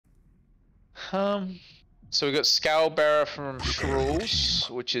So we got Scalebearer from Shrulls,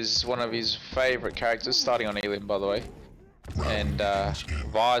 which is one of his favourite characters, starting on Elim by the way. And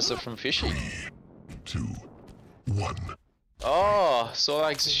Visor from Fishy. 3, 2, 1. Oh,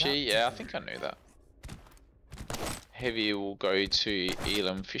 Sorlaxi, yeah, I think I knew that. Heavy will go to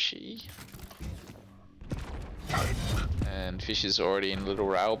Elim Fishy. And Fish is already in Little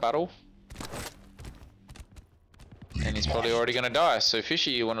Rail battle. And he's probably already going to die. So Fishy,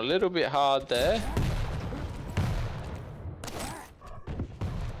 you went a little bit hard there.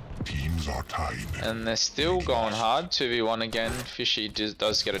 Teams are tied. And they're still going hard. 2v1 again. Fishy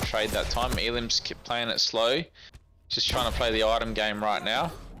does get a trade that time. Elim's playing it slow. Just trying to play the item game right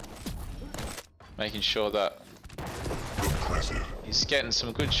now. Making sure that he's getting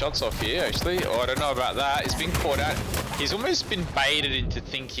some good shots off here actually. Oh, I don't know about that. He's been caught out. He's almost been baited into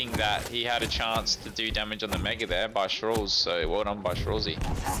thinking that he had a chance to do damage on the Mega there by Shrulls. So well done by Shrulzy.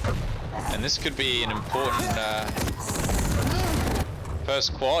 And this could be an important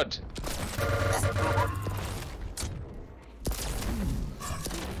first quad.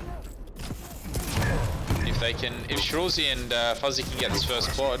 If Shrulzy and Fuzzy can get this first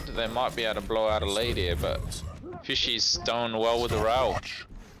quad, they might be able to blow out a lead here, but Fishy's done well with the rail.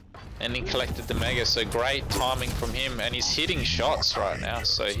 And he collected the Mega, so great timing from him, and he's hitting shots right now,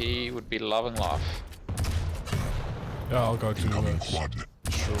 so he would be loving life. Yeah, I'll go to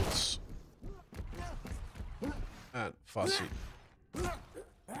Shrulls. And Fuzzy.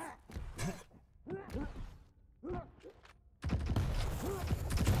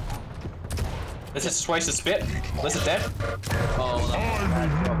 Let's just waste the spit. Let's it dead. Oh,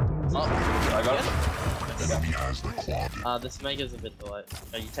 I got it. This Mega's a bit delayed.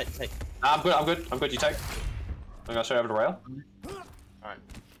 Oh, you take. I'm good, you take. I'm gonna show you over the rail. Alright,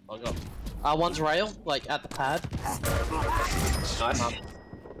 I'll go. One's rail, like at the pad. Nice.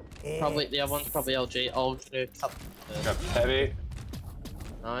 Probably, the other one's probably LG. I'll do cut. Grab heavy.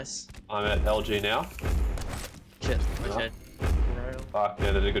 Nice. I'm at LG now. Shit, okay. Fuck,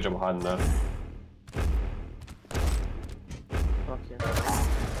 yeah, they did a good job of hiding there. Fuck yeah.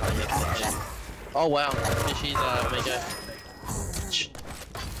 Oh wow, Fishy's Mega.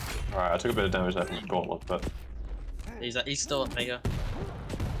 Alright, I took a bit of damage there from the gauntlet, but... He's still at Mega.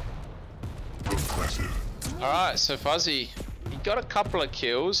 Alright, so Fuzzy, he got a couple of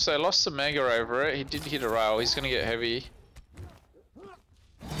kills, so lost the Mega over it. He did hit a rail, he's gonna get heavy.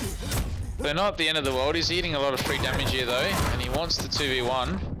 They're not at the end of the world, he's eating a lot of free damage here though, and he wants the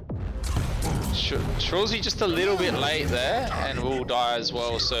 2v1. Shrulzy just a little bit late there, and will die as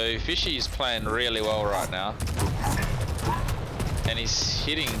well, so Fishy's playing really well right now. And he's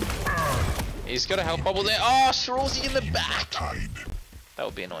hitting. He's got a health bubble there. Oh, Shrulzy in the back! That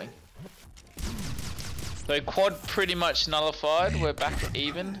would be annoying. So quad pretty much nullified, we're back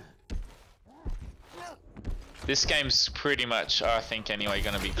even. This game's pretty much, I think anyway,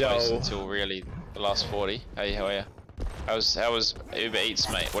 gonna be close until really the last 40. Hey, how are you? How was Uber Eats,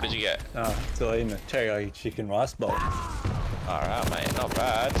 mate? What did you get? Still eating a teriyaki chicken rice bowl. Alright, mate, not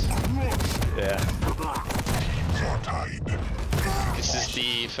bad. Yeah. This is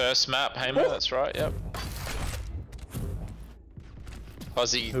the first map, Hamer, that's right, yep.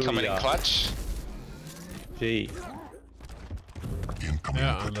 Fuzzy coming in clutch. Gee.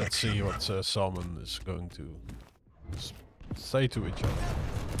 Yeah, and let's see what Salmon is going to say to each other.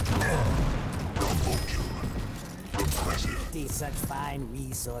 These such fine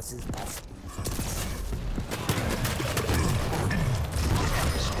resources must be.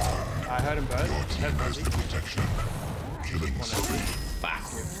 I heard him both. Heard Fuzzy. Fuck.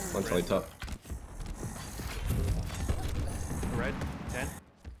 One's really tough. Red, 10.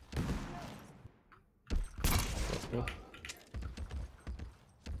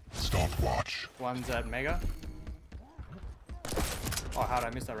 Stopwatch. One's at Mega. Oh, how did I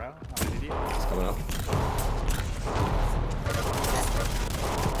miss that rail? I'm an idiot. It's coming up.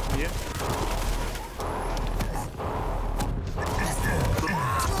 Yeah.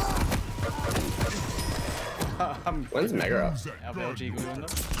 When's Mega up? LG going on them.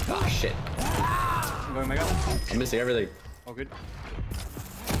 Ah, shit. I'm going Mega. I'm missing everything. All good.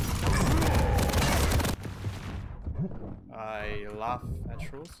 I laugh at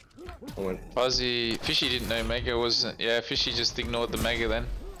Shrulls. Fuzzy, Fishy didn't know Mega wasn't. Yeah, Fishy just ignored the Mega then.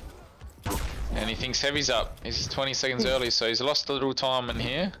 And he thinks Heavy's up. He's 20 seconds early, so he's lost a little time in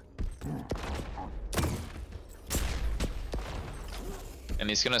here. And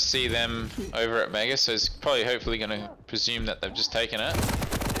he's gonna see them over at Mega, so he's probably hopefully gonna presume that they've just taken it.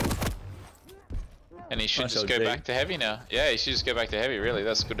 And he should just go back to Heavy now. Yeah, he should just go back to Heavy, really.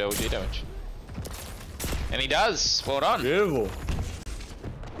 That's good LG damage. And he does! Well done! Beautiful.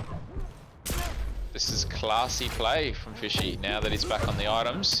 This is classy play from Fishy. Now that he's back on the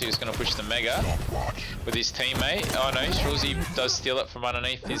items, he was going to push the Mega with his teammate. Oh no, Shruzy does steal it from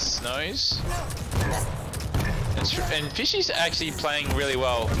underneath his nose. And Fishy's actually playing really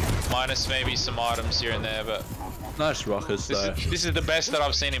well, minus maybe some items here and there, but Nice rockers though. this is the best that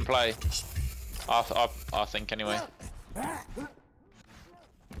I've seen him play. I think anyway.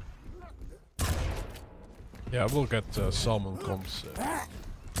 Yeah, we'll get Salmon comps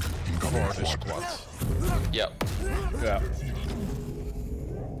for this squad. Yep. Yeah.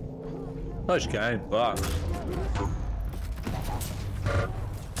 Nice game, fuck.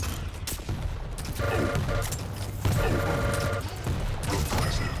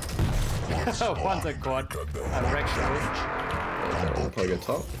 One's a quad. A wreck shot. I'll probably get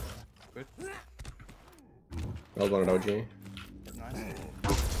top. Good. Well done at OG. Nice.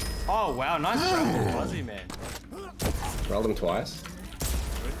 Oh wow, nice job from Fuzzy, man. Rolled him twice.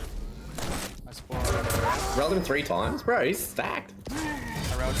 I spawned. Rolled him 3 times? Bro, he's stacked.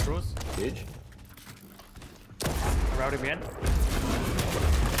 I route Shrews. Huge. I route him again.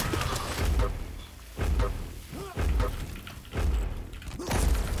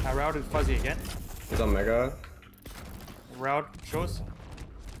 I routed Fuzzy again. He's on Mega. Route Shrews.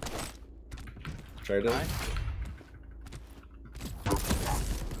 Traded. Nice.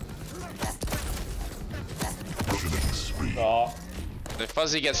 Oh, The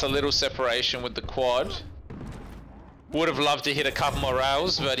Fuzzy gets a little separation with the quad. Would have loved to hit a couple more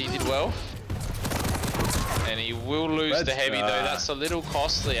rails, but he did well. And he will lose Let's the heavy go. though. That's a little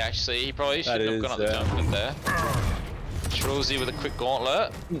costly actually. He probably shouldn't have is, gone up the jump there. Shruzy with a quick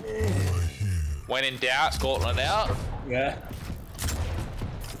gauntlet. When in doubt, gauntlet out. yeah.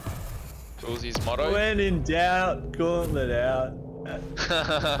 Shruzy's motto. When in doubt, gauntlet out.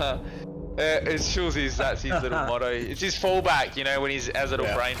 It's Shruzy's, that's his little motto. It's his fallback, you know, when he's has a little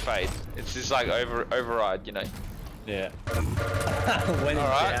Yeah. brain fade. It's just like override, you know. Yeah. When in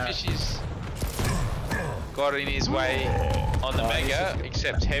Alright, doubt. Fishy's got in his way on the Mega,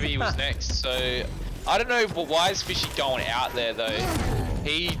 except Heavy was next, so I don't know, but why is Fishy going out there though?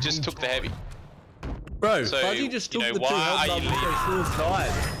 He just took the Heavy. Bro, So, Fuzzy just you took know, the 2 why health are up you with their full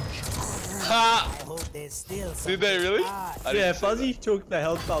side. Ha! I hope there's still Did they really? I didn't Yeah, see Fuzzy took the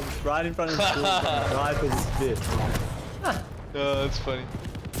health bulbs right in front of his full right for the spit. that. Oh, that's funny.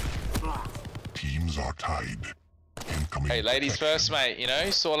 Teams are tied. Incoming Hey, ladies protection. first, mate. You know,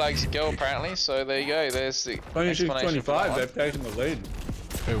 saw likes a girl apparently, so there you go. There's the 26, explanation for that 25, one. they've taken the lead.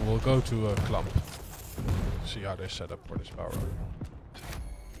 Okay, we'll go to CLUMP. See how they set up for this power.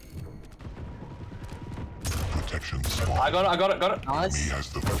 Protection spawn. I got it. He Nice. has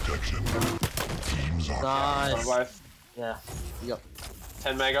the protection. Teams are Nice. Got both. Yeah. You got.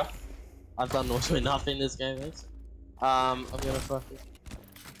 10 mega. I've done literally nothing this game, guys. I'm gonna fucking.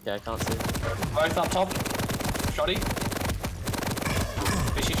 Yeah, I can't see. Both up top. Shotty.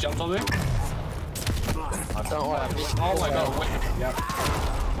 Fishy jumped on me. Don't worry, I'm just. Oh my god, wait. Yep.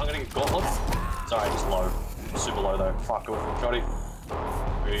 I'm gonna get gauntlet. Sorry, just low. Super low though. Fuck off from Shotty.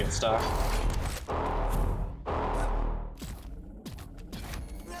 We're gonna get stuck.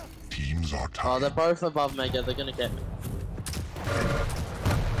 Teams are Oh, tied. they're both above Mega. They're gonna get me.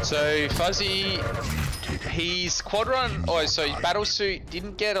 So Fuzzy, his quad run, so his battle suit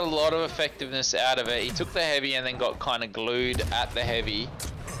didn't get a lot of effectiveness out of it. He took the heavy and then got kind of glued at the heavy,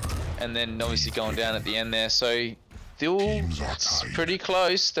 and then obviously going down at the end there. So still it's pretty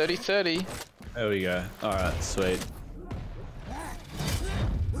close, 30-30. There we go. Alright, sweet.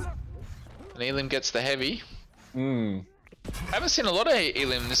 And Elim gets the heavy. Mmm. Haven't seen a lot of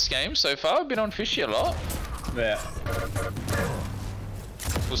Elim this game so far. I've been on Fishy a lot. Yeah.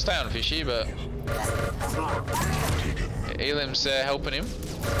 We'll stay on Fishy, but Elim's helping him.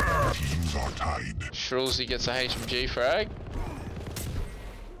 Teams are tied. Shrilzy gets a HMG frag.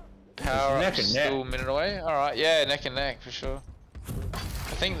 Power Neck up, and still a neck. minute away. Alright, yeah, neck and neck for sure.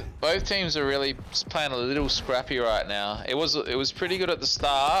 I think both teams are really playing a little scrappy right now. It was pretty good at the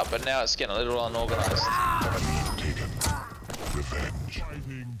start, but now it's getting a little unorganized. Taken. Revenge.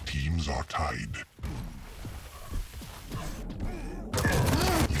 Teams are tied.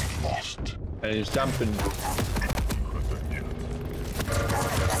 We've lost. And he's jumping.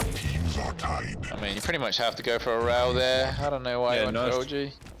 Teams are tied. I mean, you pretty much have to go for a rail there. I don't know why Yeah, you went nice. for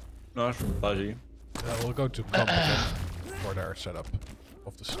LG. Nice from Fuzzy. Yeah, we'll go to CLUMP again for their setup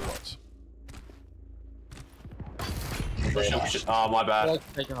of the squads. Oh, my bad.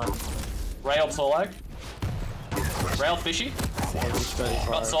 Take it home. Railed Solag. Railed Fishy.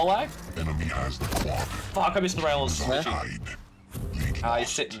 Got Solag. Enemy has the quad. Fuck, I missed the rail on Fishy. Tied. Lead He's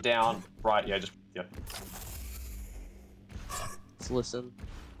lost. sitting down. Right, yeah, just, yeah. Let's listen.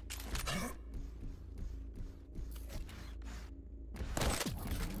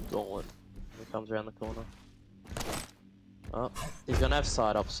 Gauntlet. He comes around the corner. Oh, he's gonna have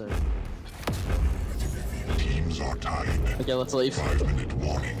side up soon. Teams are tied. Okay, let's leave. 5-minute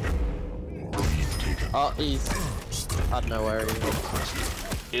warning. Lead taken. Oh, he's... I don't know where he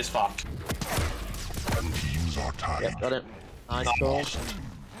is. He's fucked. Teams are tied. Yep, got him. Nice call.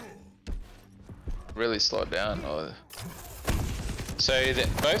 Really slow it down. Or... So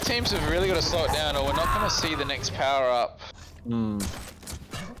both teams have really got to slow it down, or we're not going to see the next power up.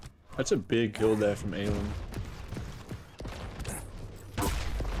 That's a big kill there from Elam.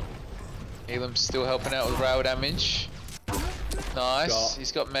 Elam's still helping out with rail damage. Nice.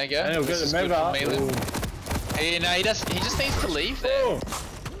 He's got mega. And he'll get This the is good mega. from Elam. Hey, no, he just needs to leave there.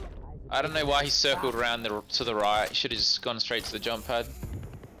 I don't know why he circled around to the right. He should have just gone straight to the jump pad.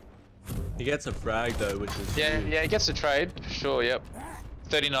 He gets a frag though, which is Yeah, huge. yeah, he gets a trade. Sure, yep.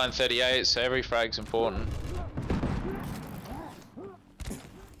 39-38, so every frag's important.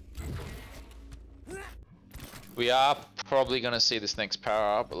 We are probably going to see this next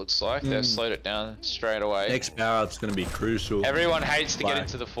power up, it looks like. They've slowed it down straight away. Next power up's gonna be crucial. Everyone hates to get Like-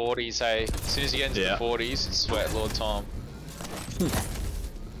 into the 40s, hey. As soon as you get into the 40s, it's sweat Lord Tom.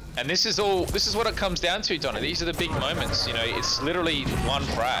 And this is what it comes down to, Donna. These are the big moments, you know, it's literally one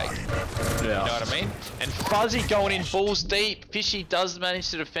frag. Yeah. You know what I mean? And Fuzzy going in balls deep. Fishy does manage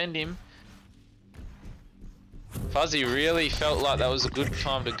to defend him. Fuzzy really felt like that was a good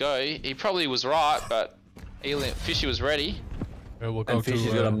time to go. He probably was right, but Fishy was ready. Yeah, we'll go And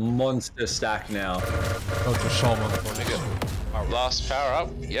Fishy's to, got a monster stack now. go to Shaman. Last power up.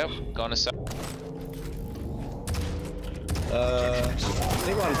 Yep, gonna say. I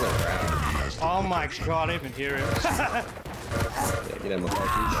think one's not around. Oh my god, I even hear him. Yeah, get him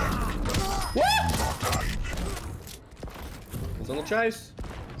What? He's on the chase.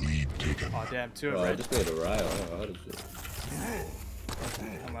 Lead taken. Oh damn, two Oh, of I red. just need a rail. Oh, how does it?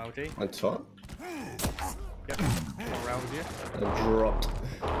 I'm LG. On top? Yep. I'll round with you. I dropped.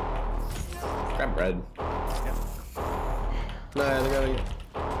 Grab bread. Yep. No, they're going.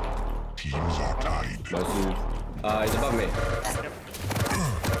 Teams are tied. No, dude. He's above me.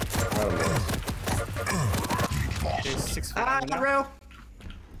 Right on me. There's 6 feet Ah, under now. rail!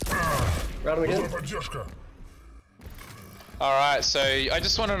 Rail him again. Alright, so I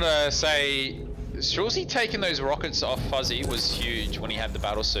just wanted to say, Shawsy taking those rockets off Fuzzy was huge when he had the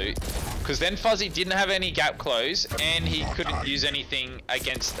battle suit. Because then Fuzzy didn't have any gap close, and he couldn't use anything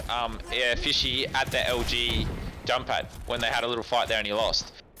against Fishy at the LG jump pad when they had a little fight there and he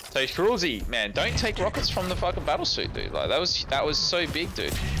lost. So Shawsy, man, don't take rockets from the fucking battle suit, dude. Like that was so big,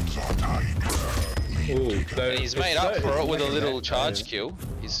 dude. Ooh, so And he's made up for it with a little charge kill.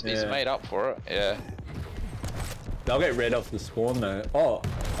 He's made up for it, yeah. They'll get red off the spawn though. Oh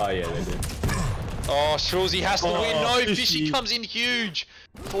yeah, they did. Oh, Shawsy has to win. No, Fishy. Fishy comes in huge.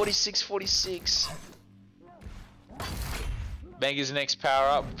 46-46. Mega's next power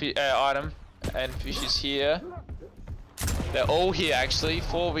up item, and Fishy's here. They're all here actually.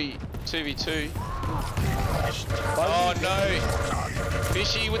 2v2. Oh no!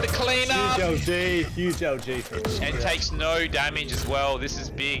 Fishy with the cleanup Huge LG for us. and takes no damage as well. This is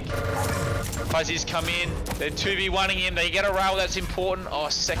big. Fuzzies come in. They're 2v1ing him. They get a rail that's important. Oh,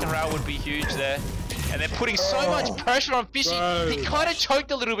 second rail would be huge there. And they're putting so much pressure on Fishy. Bro. He kind of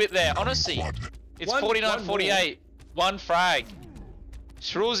choked a little bit there, honestly. It's 49-48. One frag.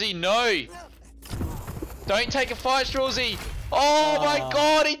 Shrawsy, no. Don't take a fight, Shrawsy. Oh my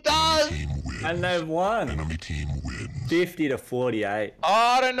god, he does. And they've won. Enemy team wins. 50-48.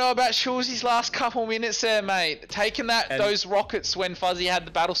 I don't know about Shawsy's last couple minutes there, mate. Taking those rockets when Fuzzy had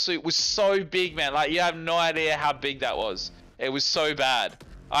the battle suit was so big, man. Like, you have no idea how big that was. It was so bad.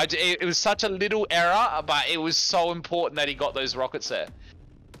 It was such a little error, but it was so important that he got those rockets there.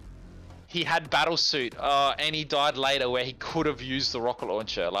 He had battle suit, and he died later where he could have used the rocket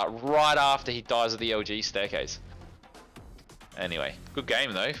launcher, like right after he dies at the LG staircase. Anyway, good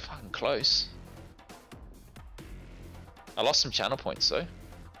game though, fucking close. I lost some channel points though.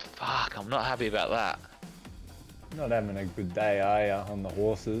 Fuck, I'm not happy about that. Not having a good day, are ya, on the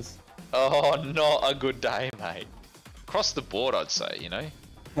horses? Oh, not a good day, mate. Across the board, I'd say, you know.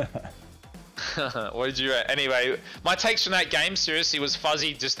 What did you anyway, my takes from that game seriously was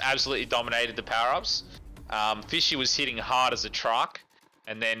Fuzzy just absolutely dominated the power-ups. Fishy was hitting hard as a truck,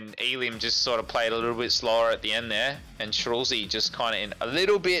 and then Elim just sort of played a little bit slower at the end there, and Shrawsy just kind of in a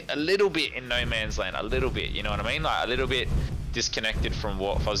little bit in no man's land, a little bit, you know what I mean, like a little bit disconnected from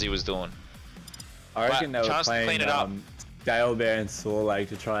what Fuzzy was doing. I reckon they were chance to playing clean it up. Gale Bear and Saw Lake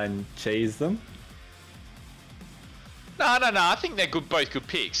to try and cheese them. No, I think they're both good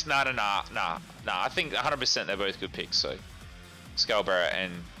picks. No, I think 100% they're both good picks. So, Scalebara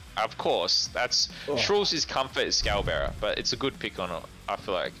and Of course, that's Shruls' comfort is Scale Bearer, but it's a good pick on I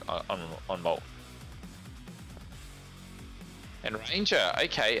feel like on Molt. And Ranger,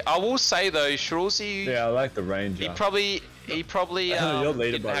 okay. I will say though, Shruls, Yeah, I like the Ranger. he probably Your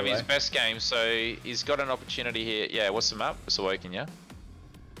leader, didn't by have the his way. best game, so he's got an opportunity here. Yeah, what's the map? It's Awoken, yeah?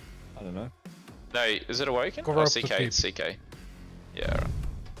 I don't know. No, is it Awoken? Cover Oh, up the CK, keep. it's CK. Yeah, right.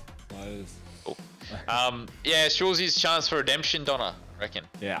 Close. Cool. Yeah, Shruls' chance for redemption, Donna, I reckon.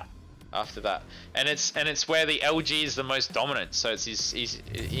 Yeah. After that, and it's where the LG is the most dominant, so it's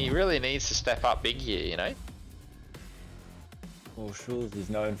he really needs to step up big here, you know. Well, Shruls is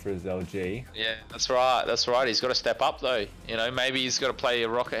known for his LG. Yeah, that's right. That's right. He's got to step up though. You know, maybe he's got to play a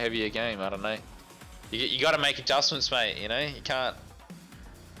rocket heavier game. I don't know. You got to make adjustments, mate. You know, you can't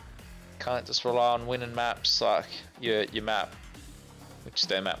just rely on winning maps like your map, which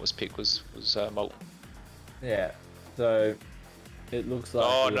their map was picked was Molten. Yeah. So it looks like.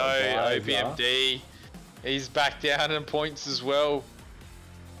 Oh we no, got Visor. OPMD. He's back down in points as well.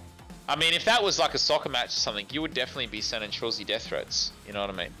 I mean, if that was like a soccer match or something, you would definitely be sending Shruls death threats. You know what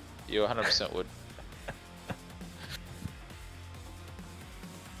I mean? You 100% would.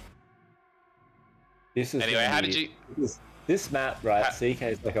 This is Anyway, gonna how be- did you? This map, right? CK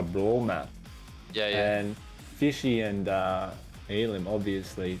is like a brawl map, Yeah, yeah. and Fishy and Elim,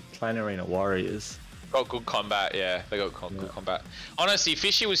 obviously, Clan Arena Warriors. Got good combat, yeah. They got good combat. Honestly,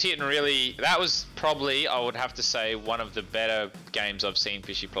 Fishy was hitting really. That was probably, I would have to say, one of the better games I've seen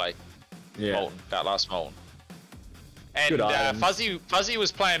Fishy play. Yeah. Molten, that last Molten. And Good items. Fuzzy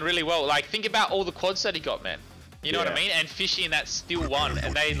was playing really well. Like, think about all the quads that he got, man. You know what I Yeah. mean? And Fishy and that still won,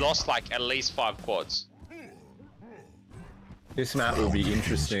 and they lost like at least 5 quads. This map will be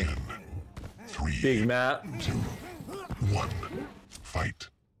interesting. 3, Big map. 2, 1. Fight.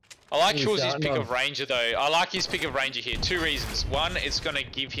 I like He's Shruls' starting pick off. of Ranger though. I like his pick of Ranger here. 2 reasons. One, it's going to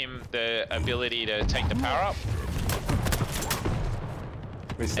give him the ability to take the power up.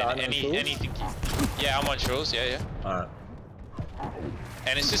 We starting on Shruls? Anything. Yeah, I'm on Shruls. Yeah, yeah. Alright.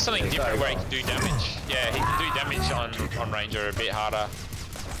 And it's just something different where he can do damage. Yeah, he can do damage on Ranger a bit harder.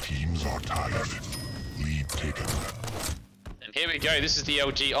 Teams are tied. Lead taken. And here we go. This is the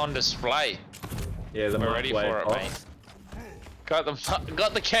LG on display. Yeah, the We're ready for it, mate. mate. Got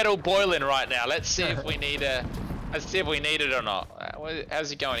the kettle boiling right now. Let's see if we need it or not. How's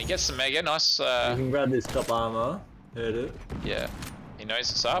he going? He gets some mega. Nice. You can grab this top armor. Heard it. Yeah. He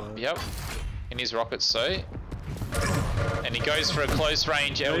knows it's up. Yep. In his rockets, so. And he goes for a close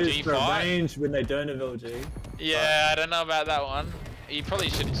range LG for fight. range when they don't have LG. Yeah, I don't know about that one. He probably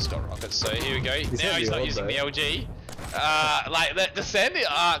should have just got rockets. So here we go. Now he's not using the LG. Like that descending.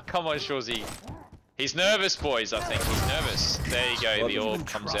 Come on, Shawsy. He's nervous, boys. I think he's nervous. There you go. The orb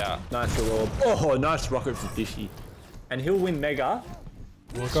comes out. Nice orb. Oh, nice rocket from Fishy. And he'll win Mega.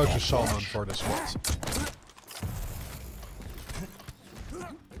 We'll go to Salmon for this one.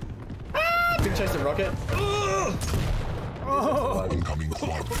 Big chase of rocket. Incoming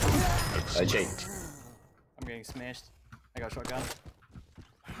quad. I cheat. I'm getting smashed. I got a shotgun.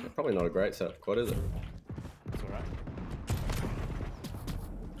 Probably not a great setup quad, is it? It's alright.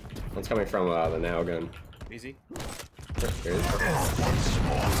 One's coming from the nail gun. Easy. There it is.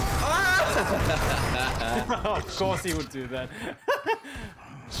 Of course he would do that.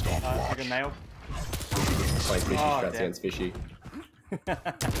 I got nailed. Playing fishy Oh, strats damn. against fishy.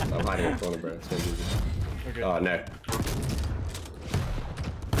 I'm hiding in the corner, bro. It's gonna be easy. Okay. Oh no.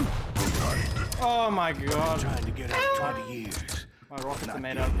 Oh my god. Trying to get out 20 years. My rockets are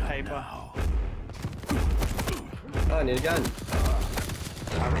made out of paper. Oh, I need a gun.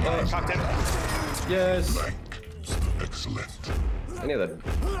 Chucked it. Yes. Excellent. Any of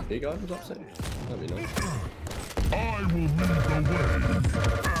the big items upset? That'd be nice. I will lead the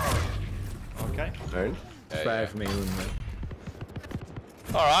way. Okay. Owned. Fair for me, wouldn't it?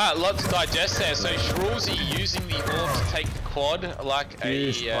 Alright, lot to digest there. So Shrawsy using the orb to take the quad like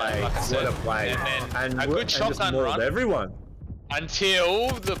Huge play. like I said. What a play. And then a good just shotgun mauled run everyone. until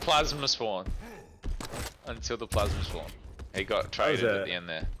the plasma spawn. Until the plasma spawn. He got traded at the end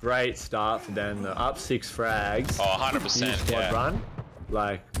there. Great start for them. They're up 6 frags. Oh, 100%, Huge squad yeah. run.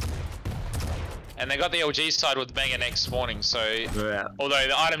 Like, And they got the LG side with Mega next spawning, so yeah. although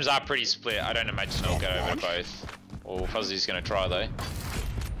the items are pretty split, I don't imagine they'll go over to both. Or Fuzzy's gonna try though.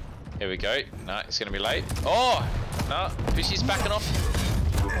 Here we go. No, it's gonna be late. Oh! No, Fishy's backing off.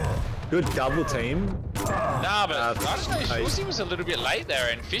 Good double team. Nah, but I don't know, hey. Shawsy was a little bit late there,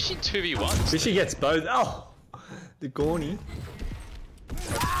 and Fishy 2v1. Fishy gets both. Oh! The Gorny.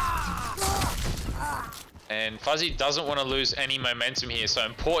 And Fuzzy doesn't want to lose any momentum here, so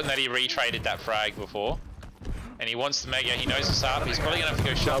important that he retraded that frag before. And he wants the mega. He knows it's up. He's probably gonna have to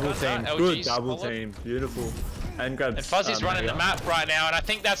go shotgun. Double team. Good double team. Beautiful. And grabs. And Fuzzy's running the map right now, and I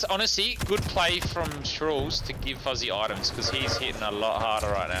think that's honestly good play from Shruls to give Fuzzy items because he's hitting a lot harder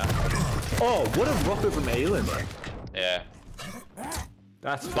right now. Oh, what a rocket from Aelin. Yeah.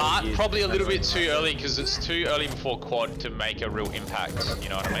 That's but probably a little bit too early because it's too early before quad to make a real impact. You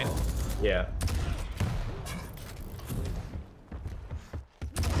know what I mean? Yeah.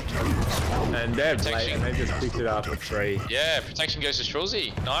 And they're late, and they just picked it up for 3. Yeah, protection goes to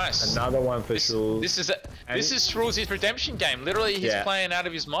Shruzy. Nice. Another one for Shruls. This is Shruls' redemption game. Literally, he's playing out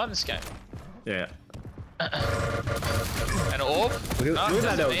of his mind this game. Yeah. An orb? Look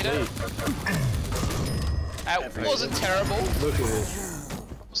at that LG. It wasn't terrible. Look at this.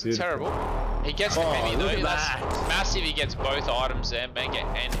 Wasn't terrible. He gets the heavy though. That's massive. He gets both items there, mega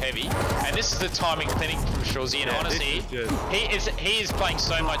and heavy. And this is the timing clinic from Shruzy. And honestly, he is playing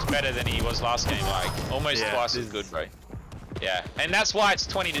so much better than he was last game. Like almost twice as good, bro. Yeah, and that's why it's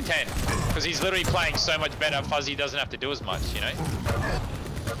 20 to 10 because he's literally playing so much better. Fuzzy doesn't have to do as much, you know.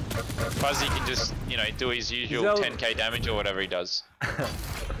 Fuzzy can just, you know, do his usual 10k damage or whatever he does.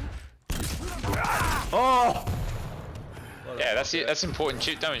 Oh! Yeah, that's it. That's important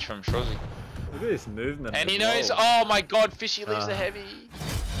chip damage from Shruzy. Look at this movement. And he knows, oh my god, Fishy leaves the heavy.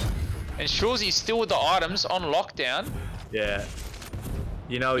 And Shruzy's still with the items on lockdown. Yeah.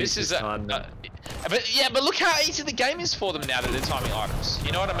 You know this is but look how easy the game is for them now that they're timing items.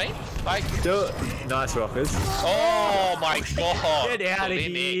 You know what I mean? Like, nice rockets. Oh my god. Get out of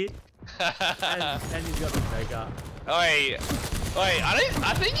here. and he's got the mega. Wait,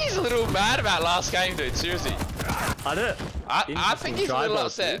 I think he's a little mad about last game, dude. Seriously. I think he's a little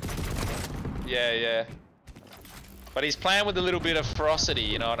upset. Yeah. But he's playing with a little bit of ferocity,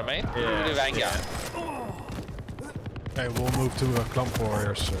 you know what I mean? A little bit of anger. Okay, we'll move to a clump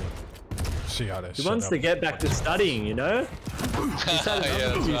warrior soon. See how this. He wants to get back to studying, you know?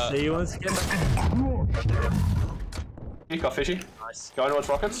 He wants to get back. You got Fishy. Nice. Going towards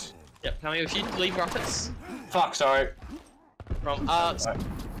rockets. Yep, coming with you. Leave rockets. Fuck, sorry. From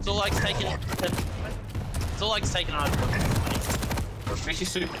Zorlike's taking on. Fishy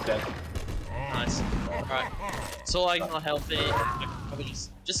super dead. Nice. Alright. Zorlike's not healthy.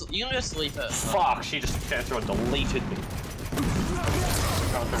 You can just leave her. Fuck, she just came through and deleted me.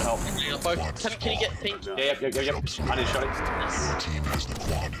 Going through to help. Can you get pink? Yep. I need a shot. Team has the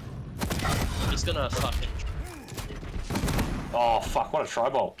quad. He's gonna fucking. Oh fuck, what a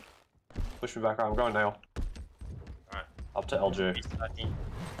tri-bolt. Push me back around, I'm going now. Alright. Up to LG.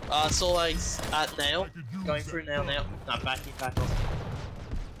 Zorlike's at nail. Going through nail now. No, backing back off.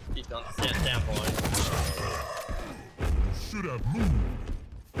 He's done. Down below. Should have moved.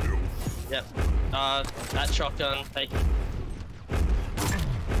 Yep. That shotgun taking.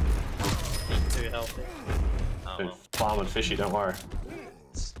 He's too healthy. Dude, farming Fishy, don't worry.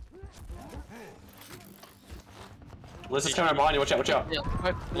 Liz is coming behind you, watch out. Yeah.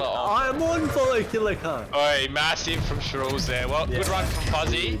 I'm on follow killer car. Oi, massive from Shruls there. Well, good run from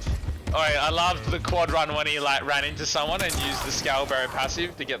Fuzzy. Oi, I loved the quad run when he like ran into someone and used the scale barrier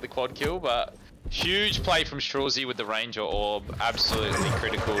passive to get the quad kill, but huge play from Shruzy with the ranger orb. Absolutely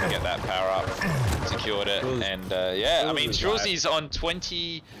critical to get that power up. Secured it, and yeah, I mean Shruzy's on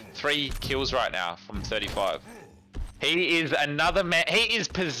 23 kills right now from 35. He is another man. He is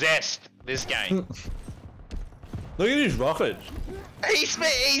possessed this game. Look at his rockets. He's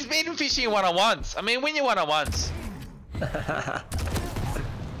been fishing one-on-ones. I mean, win your one-on-ones.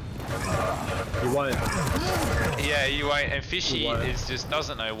 You won't. Yeah, you won't. And Fishy is just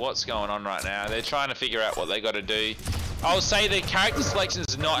doesn't know what's going on right now. They're trying to figure out what they got to do. I'll say the character selection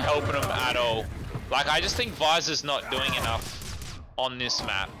is not helping them at all. Like, I just think Visor's not doing enough on this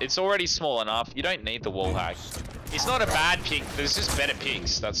map. It's already small enough. You don't need the wall hack. It's not a bad pick. There's just better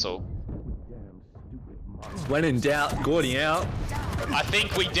picks. That's all. When in doubt, Gordy out. I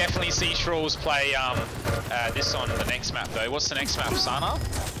think we definitely see Shruls play this on the next map though. What's the next map? Sana?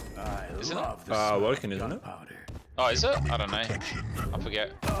 Isn't it? Woken, isn't it? Oh, is it? I don't know. I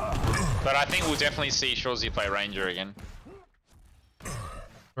forget. But I think we'll definitely see Shruls play Ranger again.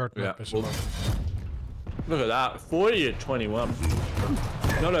 Yeah. Look at that, 40 at 21.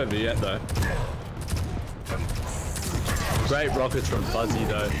 Not over yet though. Great rockets from Fuzzy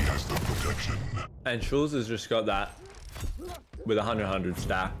though. And Shruls has just got that with 100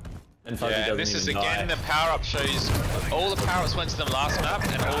 stack. And Fuzzy doesn't this is even again die. the power-up shows. All the power-ups went to them last map,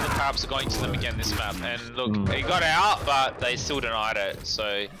 and all the power-ups are going to them again this map. And look, they got out, but they still denied it.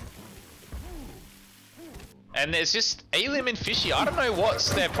 So, and there's just Elim and Fishy. I don't know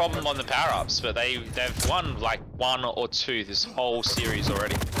what's their problem on the power-ups, but they've won like 1 or 2 this whole series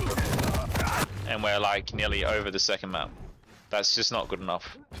already. and we're like nearly over the second map. That's just not good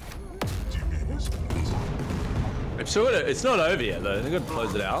enough. It's not over yet though. They're gonna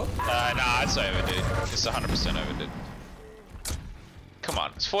close it out. Nah, it's over, dude. It's 100% over, dude. Come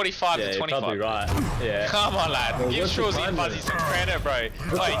on, it's 45 to 25. You're probably right. Yeah. Come on, lad. Well, give Shawzy and Fuzzy some credit, bro.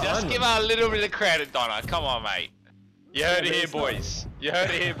 Wait, just give her a little bit of credit, Donna. Come on, mate. You heard it here, boys. You heard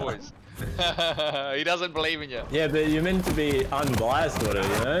it here, boys. He doesn't believe in you. Yeah, but you're meant to be unbiased with it,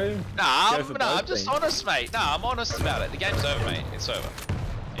 you know? Nah, I'm just honest, mate. Nah, I'm honest about it. The game's over, mate. It's over.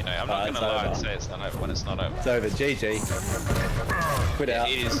 You know, I'm not gonna lie and say it's not over when it's not over. It's over. GG. Quit out.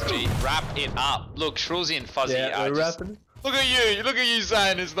 It is G. Wrap it up. Look, Shawzy and Fuzzy Yeah, we're wrapping. Look at you. Look at you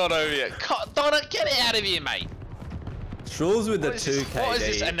saying it's not over yet. Donna, get it out of here, mate. Shawls with the 2 KD. What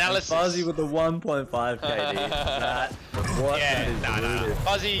is this analysis? Fuzzy with the 1.5 KD. Nah.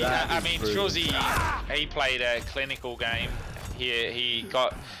 Fuzzy, I mean, Shawzy, he played a clinical game. He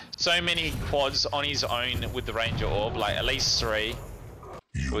got so many quads on his own with the Ranger Orb, like at least 3.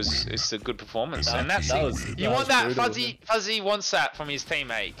 It's a good performance, and that's it. You want that, brutal, Fuzzy wants that from his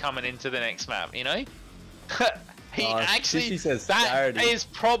teammate coming into the next map, you know? He actually, that is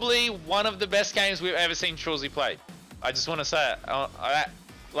probably one of the best games we've ever seen Shawzy play. I just want to say it.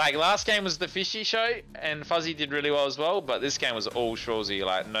 Like last game was the Fishy show, and Fuzzy did really well as well, but this game was all Shawzy.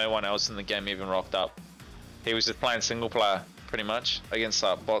 Like no one else in the game even rocked up. He was just playing single player pretty much against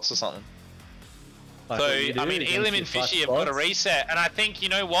bots or something. So I mean, Elim and Fishy have got a reset, and I think, you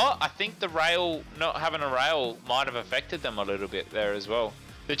know what? I think the rail, not having a rail, might have affected them a little bit there as well.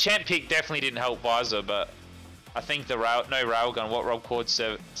 The champ pick definitely didn't help Visor, but I think the rail, no railgun, what Rob Cord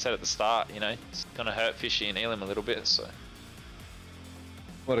said at the start, you know, it's gonna hurt Fishy and Elim a little bit. So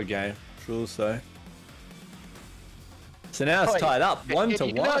what a game, sure. So now it's tied up 1-1.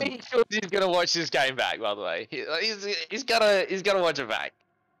 You know, he's gonna watch this game back. By the way, he's gonna watch it back.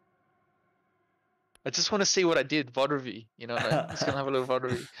 I just want to see what I did, VOD review. You know, like, he's gonna have a little VOD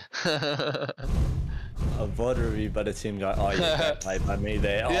review. A VOD review, but it's him going, oh yeah, played by me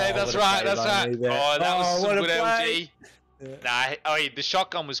there. Yeah, that's right, that's right. Oh, that was some good LG. Yeah. Nah, the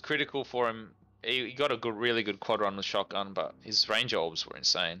shotgun was critical for him. He got a really good quad run with shotgun, but his range orbs were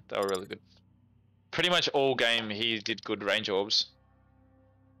insane. They were really good. Pretty much all game he did good range orbs.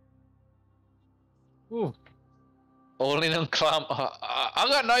 Ooh. All in on Clump. I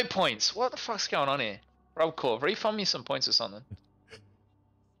got no points. What the fuck's going on here? Robcorp, refund me some points or something.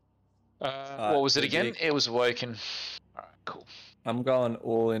 What was it again? It was Woken. Alright, cool. I'm going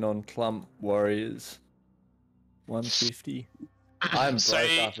all in on Clump Warriors. 150. I'm broke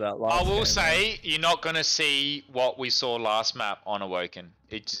after that last I will game, say, you're not going to see what we saw last map on Awoken.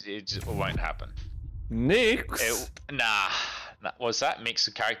 It won't happen. Nyx? Nah. Was that mix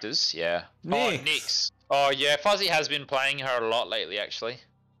of characters? Yeah. Nyx. Oh, Nyx. Oh, yeah. Fuzzy has been playing her a lot lately, actually.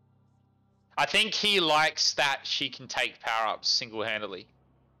 I think he likes that she can take power-ups single-handedly.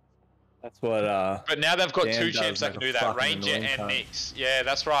 That's what, But now they've got Dan 2 champs that can do that. Ranger and Nyx. Yeah,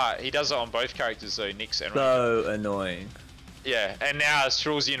 that's right. He does it on both characters, though, Nyx and Ranger. So annoying. Yeah, and now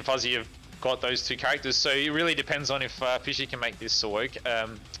Shawzy and Fuzzy have got those 2 characters, so it really depends on if Fishy can make this work,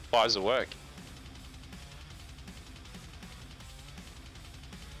 Visor work.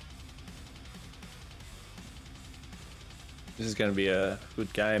 This is going to be a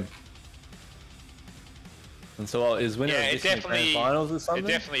good game. And so is winner of this in grand finals or something? It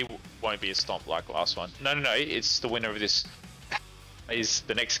definitely won't be a stomp like last one. No, it's the winner of this is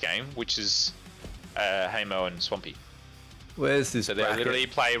the next game, which is Haymo and Swampy. Where's this So they literally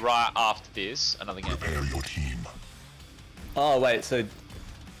play right after this, another game. Prepare your team. Oh, wait, so...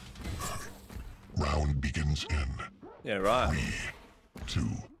 Round begins in Yeah, right. 3, 2,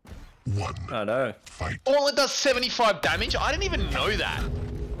 1. I know. Fight. Oh, it does 75 damage? I didn't even know that.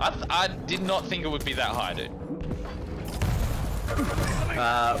 I did not think it would be that high, dude.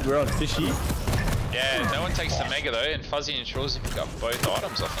 We're on Fishy. Yeah, no one takes the Mega though, and Fuzzy and Shawzy pick up both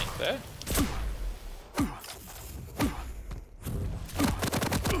items, I think, there.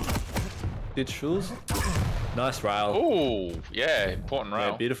 Good shoes. Nice rail. Ooh, yeah, important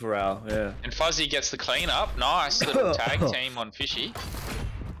rail. Yeah, beautiful rail, yeah. And Fuzzy gets the clean up. Nice little tag team on Fishy.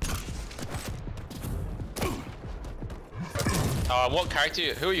 What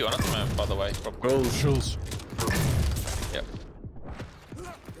character? Who are you on at the moment, by the way? Jules. Yep.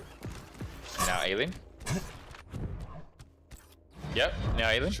 Now Elim. Yep.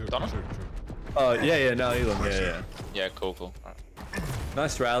 Now Elim. Donna. Oh yeah, no, Elim, yeah. Yeah, cool. Right.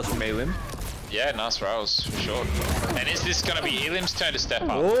 Nice rails from Elim. Yeah, nice rails for sure. And is this gonna be Elim's turn to step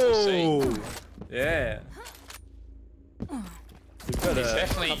up? Oh, We'll see. yeah.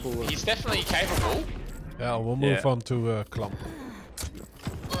 He's definitely capable. Yeah, we'll move on to CLUMP.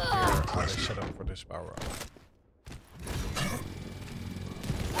 where they set up for this power up.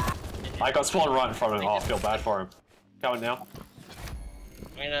 I got spawned right in front of him. Oh, I feel bad for him. Coming now.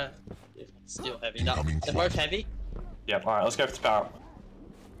 I'm gonna steal heavy. No, they're both heavy. Yep, alright, let's go for the power up.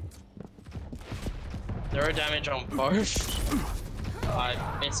 0 damage on both.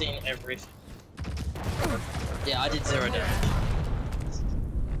 I'm missing everything. Yeah, I did 0 damage.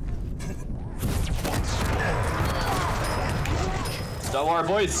 Don't worry,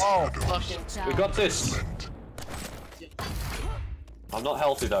 boys. Oh, fucking We got this. I'm not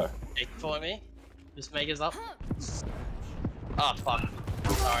healthy though. Take for me. Just make us up. Ah, fuck.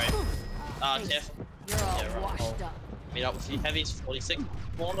 Sorry. Careful. You're all Yeah, right. washed up. Meet up with you. Heavy's 46.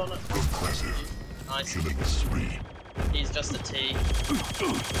 Spawned on it. Nice. Killing spree. He's just a T.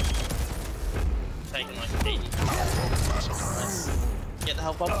 Taking like 80. Nice. Get the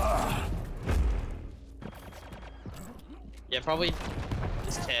health up. Yeah, probably.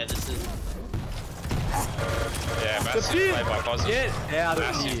 Just care. This is. Yeah, massive play by Fuzzy. Get out of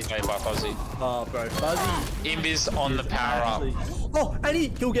Massive here. play by Fuzzy. Oh, bro, Fuzzy. Invis on the power up. Oh, and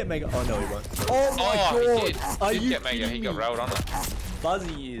he'll get Mega. Oh, no, he won't. Oh, my God. He did. Are Did you get Mega. He got railed on it.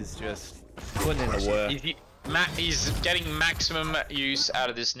 Fuzzy is just putting in the work. He's getting maximum use out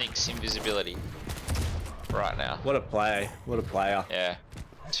of this Nick's invisibility right now. What a play. What a player. Yeah.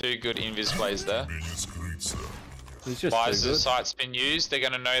 2 good invis plays there. He's just Visor too good. sight's been used. They're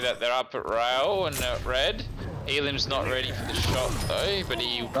going to know that they're up at rail and at red. Elim's not ready for the shot though, but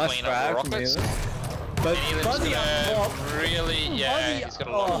he'll clean up the rockets. But Elim's Fuzzy gonna really, yeah, Fuzzy, he's got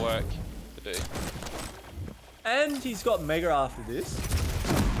a lot of work to do. And he's got Mega after this.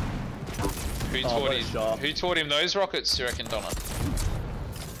 Who taught him those rockets, you reckon, Donna?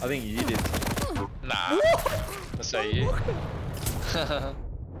 I think you did. Nah. Let's say you.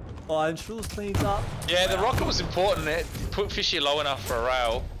 Oh, and Shruls cleans up. Yeah, the rocket was important. It put Fishy low enough for a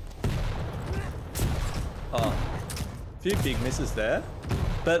rail. Oh, a few big misses there.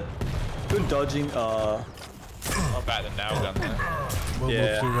 But good dodging. Not bad than nail gun there. We'll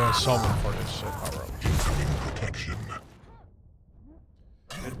Yeah. move to summon for this power up. Incoming protection.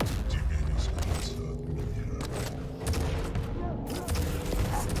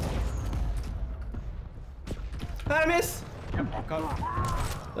 I miss!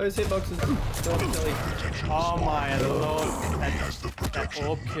 Those hitboxes don't silly. Oh my lord, that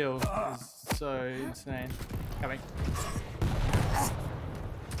orb kill is so insane. Coming.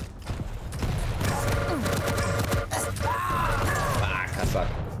 I suck.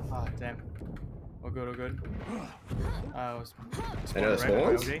 Oh damn. All good, all good. I was I know the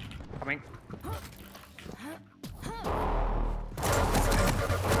spawns. Coming.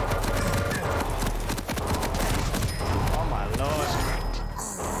 Oh my lord.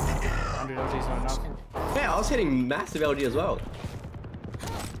 100 LG's not enough. Yeah, I was hitting massive LG as well.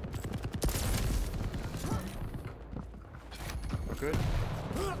 Good.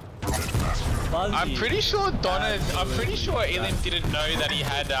 I'm pretty sure Elim didn't know that he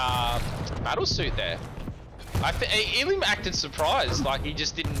had battle suit there. Elim acted surprised, like he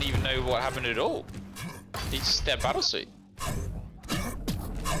just didn't even know what happened at all. He just had battle suit.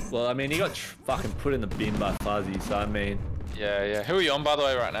 Well, I mean, he got fucking put in the bin by Fuzzy, so I mean. Yeah, yeah. Who are you on, by the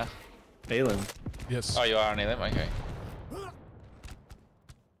way, right now? Elim. Yes. Oh, you are on Elim? Okay.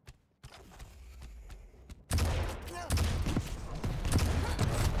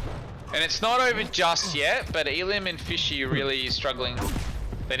 And it's not over just yet, but Elim and Fishy are really struggling.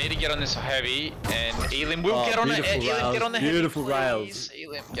 They need to get on this heavy, and Elim will get on it. Elim, get on the heavy, beautiful please. rails.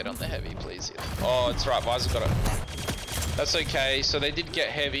 Elim, get on the heavy, please. Elim. Oh, it's right. Visor got it. That's okay. So they did get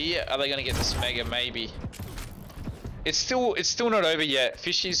heavy. Are they going to get this mega? Maybe. It's still not over yet.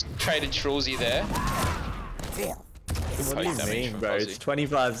 Fishy's traded Shrawsy there. What do you mean, bro? It's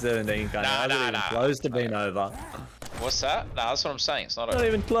 25-17, kind of. Not even close to being over. What's that? Nah, that's what I'm saying. It's not over. Not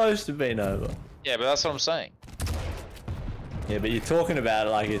even close to being over. Yeah, but that's what I'm saying. Yeah, but you're talking about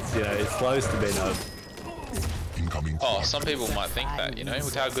it like it's, you know, it's close to being over. Incoming. Oh, some people might think that, you know,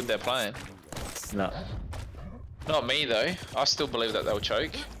 with how good they're playing. No. Not me though. I still believe that they'll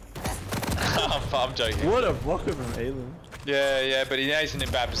choke. I'm joking. What a rocket from Elim. Yeah, but he's in a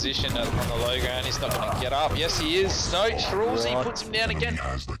bad position on the low ground. He's not going to get up. Yes, he is. No, Shrawsy puts him down again.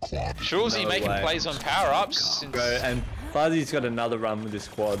 Shrawsy making plays on power-ups. Bro, and Fuzzy's got another run with this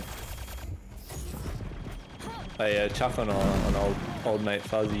quad. Oh yeah, chuck on old mate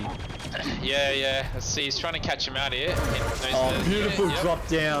Fuzzy. Yeah. Let's see, he's trying to catch him out here. Oh, beautiful drop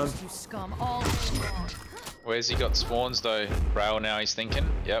down. You scum all day long. Where's he got spawns though? Rail now he's thinking.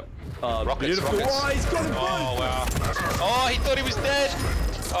 Yep. Rockets, beautiful. rockets. Oh, he's got him. Oh, wow. Oh, he thought he was dead.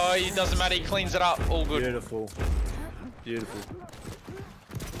 Oh, it doesn't matter. He cleans it up. All good. Beautiful. Beautiful.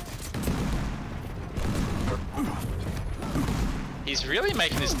 he's really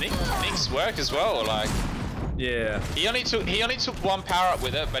making this Nyx work as well. Like, yeah. He only took one power up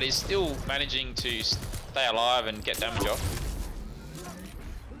with it, but he's still managing to stay alive and get damage off.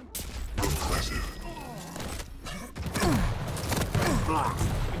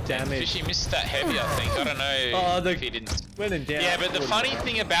 Damage. Fishy missed that heavy, I think. I don't know if he didn't. Went and down. Yeah, but the funny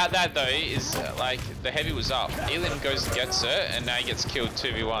thing about that though is like the heavy was up. Elim goes and gets it, and now he gets killed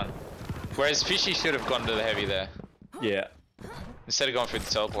 2v1. Whereas Fishy should have gone to the heavy there. Yeah. Instead of going through the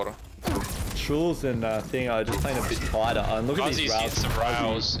teleporter. Truls and Thing are just playing a bit tighter. And look at these rails. Some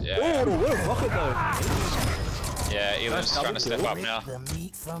rails. Yeah. Oh, what a rocket though. Yeah, Elim's trying to step up now. The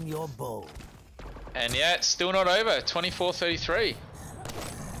meat from your bowl. And yeah, it's still not over. 24-33.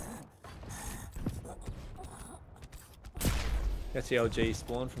 That's the LG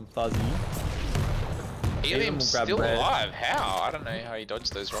spawn from Fuzzy. Elim's still alive. How? I don't know how he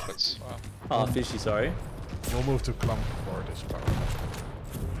dodged those rockets. Wow. Oh, Fishy, sorry. We'll move to CLUMP for this part.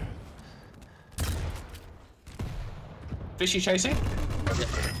 Fishy chasing?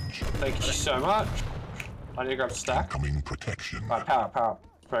 Thank you so much. I need to grab a stack. Coming protection. Alright, power up.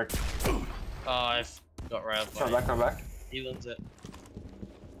 Break. Oh, I've got railed by Come back, come back. Elim's it.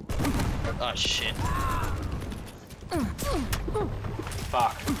 Oh shit.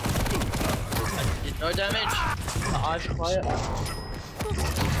 Fuck. I did no damage. I've play it.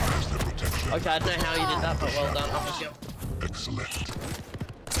 Okay, I don't know how you did that, but well done. I'm just Excellent.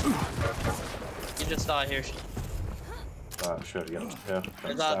 You just die here. Alright, sure, yeah.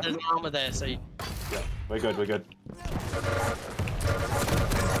 There's an armor there, so you... Yeah, we're good, we're good.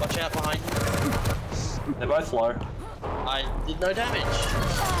 Watch out behind you. They're both low. I did no damage.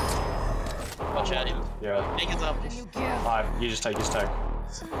 Watch out, him. Yeah. Take us up. Alright, you just take.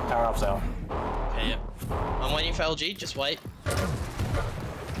 Power up's out. Okay, yeah. I'm waiting for LG, just wait.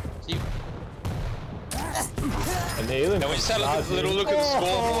 See? And Elim. Now we just had a little look at the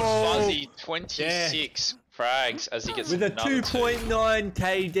scoreboard. Fuzzy 26 frags as he gets with a 2.9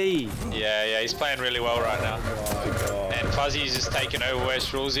 KD. Yeah, he's playing really well right now. Oh my god. And Fuzzy's just taken over where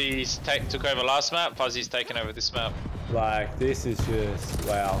Strulzy took over last map. Fuzzy's taken over this map. Like, this is just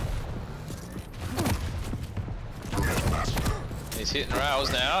wow. He's hitting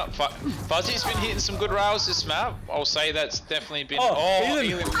rails now. Fuzzy's been hitting some good rails this map. I'll say that's definitely been. Oh,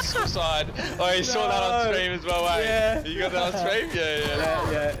 Elim suicide. Oh, you saw that on stream as well, eh? Yeah. You got that on stream?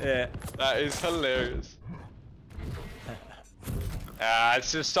 Yeah. That is hilarious.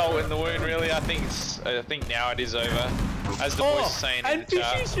 It's just salt in the wound, really. I think now it is over, as the boys are saying in the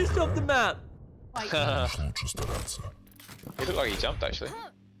chat. And Fishy's just off the map. He looked like he jumped actually.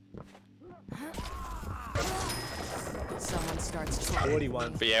 Someone starts trying.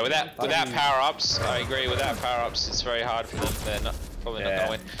 41. But yeah, without power-ups, I agree. Without power-ups, it's very hard for them. They're probably not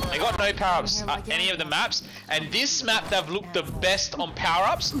going to win. They got no power-ups any of the maps, and this map they've looked the best on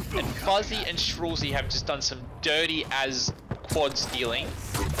power-ups. And Fuzzy and Strulzy have just done some dirty as quad stealing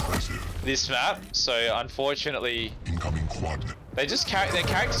this map. So unfortunately, Incoming quad. their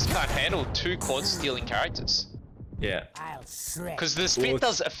characters can't handle 2 quad stealing characters. Yeah. Because the spin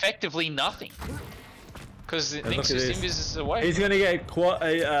does effectively nothing. Because it thinks his Invis is away. He's gonna get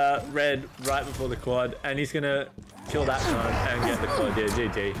red right before the quad, and he's gonna kill that one and get the quad. Yeah,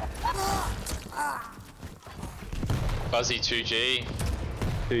 GG. Fuzzy 2G.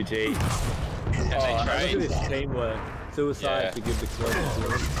 2G. And Look at trade. this teamwork. Suicide to give the quad.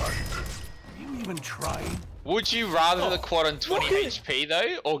 You even tried? Would you rather the quad on 20 HP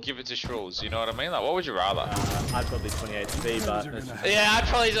though, or give it to Strulz? You know what I mean? Like, what would you rather? I'd probably 20 HP, but yeah, I'd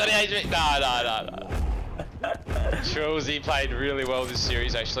probably 20 HP. No. Strulz, he played really well this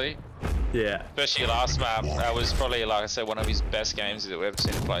series actually. Yeah. Especially last map. That was probably, like I said, one of his best games that we've ever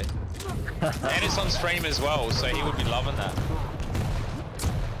seen him play. And it's on stream as well, so he would be loving that.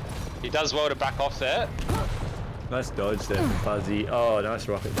 He does well to back off there. Nice dodge there from Fuzzy. Oh, nice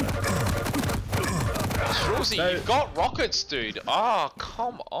rocket there. Strulzy, you've got rockets, dude. Oh,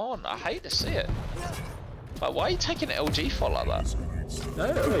 come on. I hate to see it. Like, why are you taking an LG fall like that?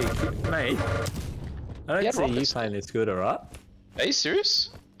 No, wait, mate. I don't see you playing this good, alright? Are you serious?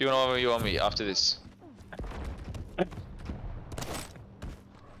 You want me after this?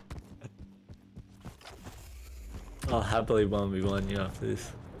 I'll happily 1v1 you after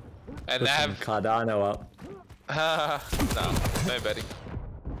this. And they have Cardano up. no betting.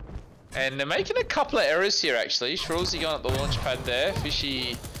 And they're making a couple of errors here actually. Strulzy gone at the launch pad there.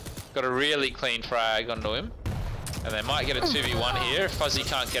 Fishy got a really clean frag onto him. And they might get a 2v1 here if Fuzzy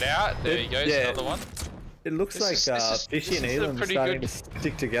can't get out. There he goes, another one. It looks like Fishy and Elim are starting to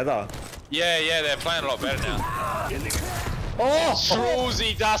stick together. Yeah, they're playing a lot better now. Oh!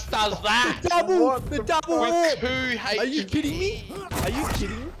 Shruzy just does that! The double With orb! 2 HP! Are you kidding me? Are you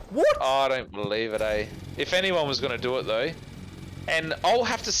kidding me? What? Oh, I don't believe it, eh? If anyone was going to do it, though. And I'll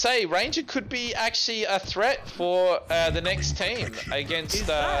have to say, Ranger could be actually a threat for the next team against...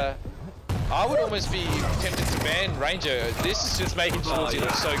 I would almost be tempted to ban Ranger. This is just making Shruzy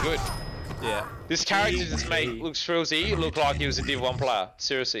look so good. Yeah. This character just looks Shruzy look like he was a Div 1 player.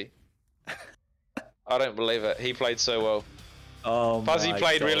 Seriously. I don't believe it. He played so well. Oh Fuzzy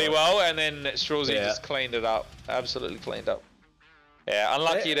played really well, and then Shruzy Yeah. just cleaned it up. Absolutely cleaned up. Yeah,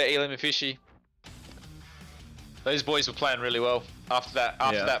 unlucky to Elam and Fishy. Those boys were playing really well. After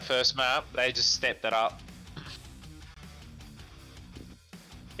that first map, they just stepped it up.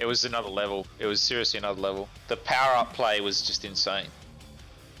 It was another level. It was seriously another level. The power-up play was just insane.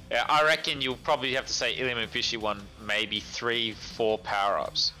 Yeah, I reckon you'll probably have to say Ilium and Fishy won maybe 3-4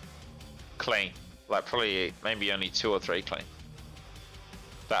 power-ups. Clean. Like probably maybe only 2 or 3 clean.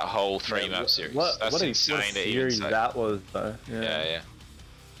 That whole 3-map series. That's insane what to even series say. that was though. Yeah.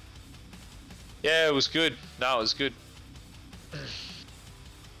 Yeah, it was good. No, it was good.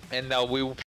 And we will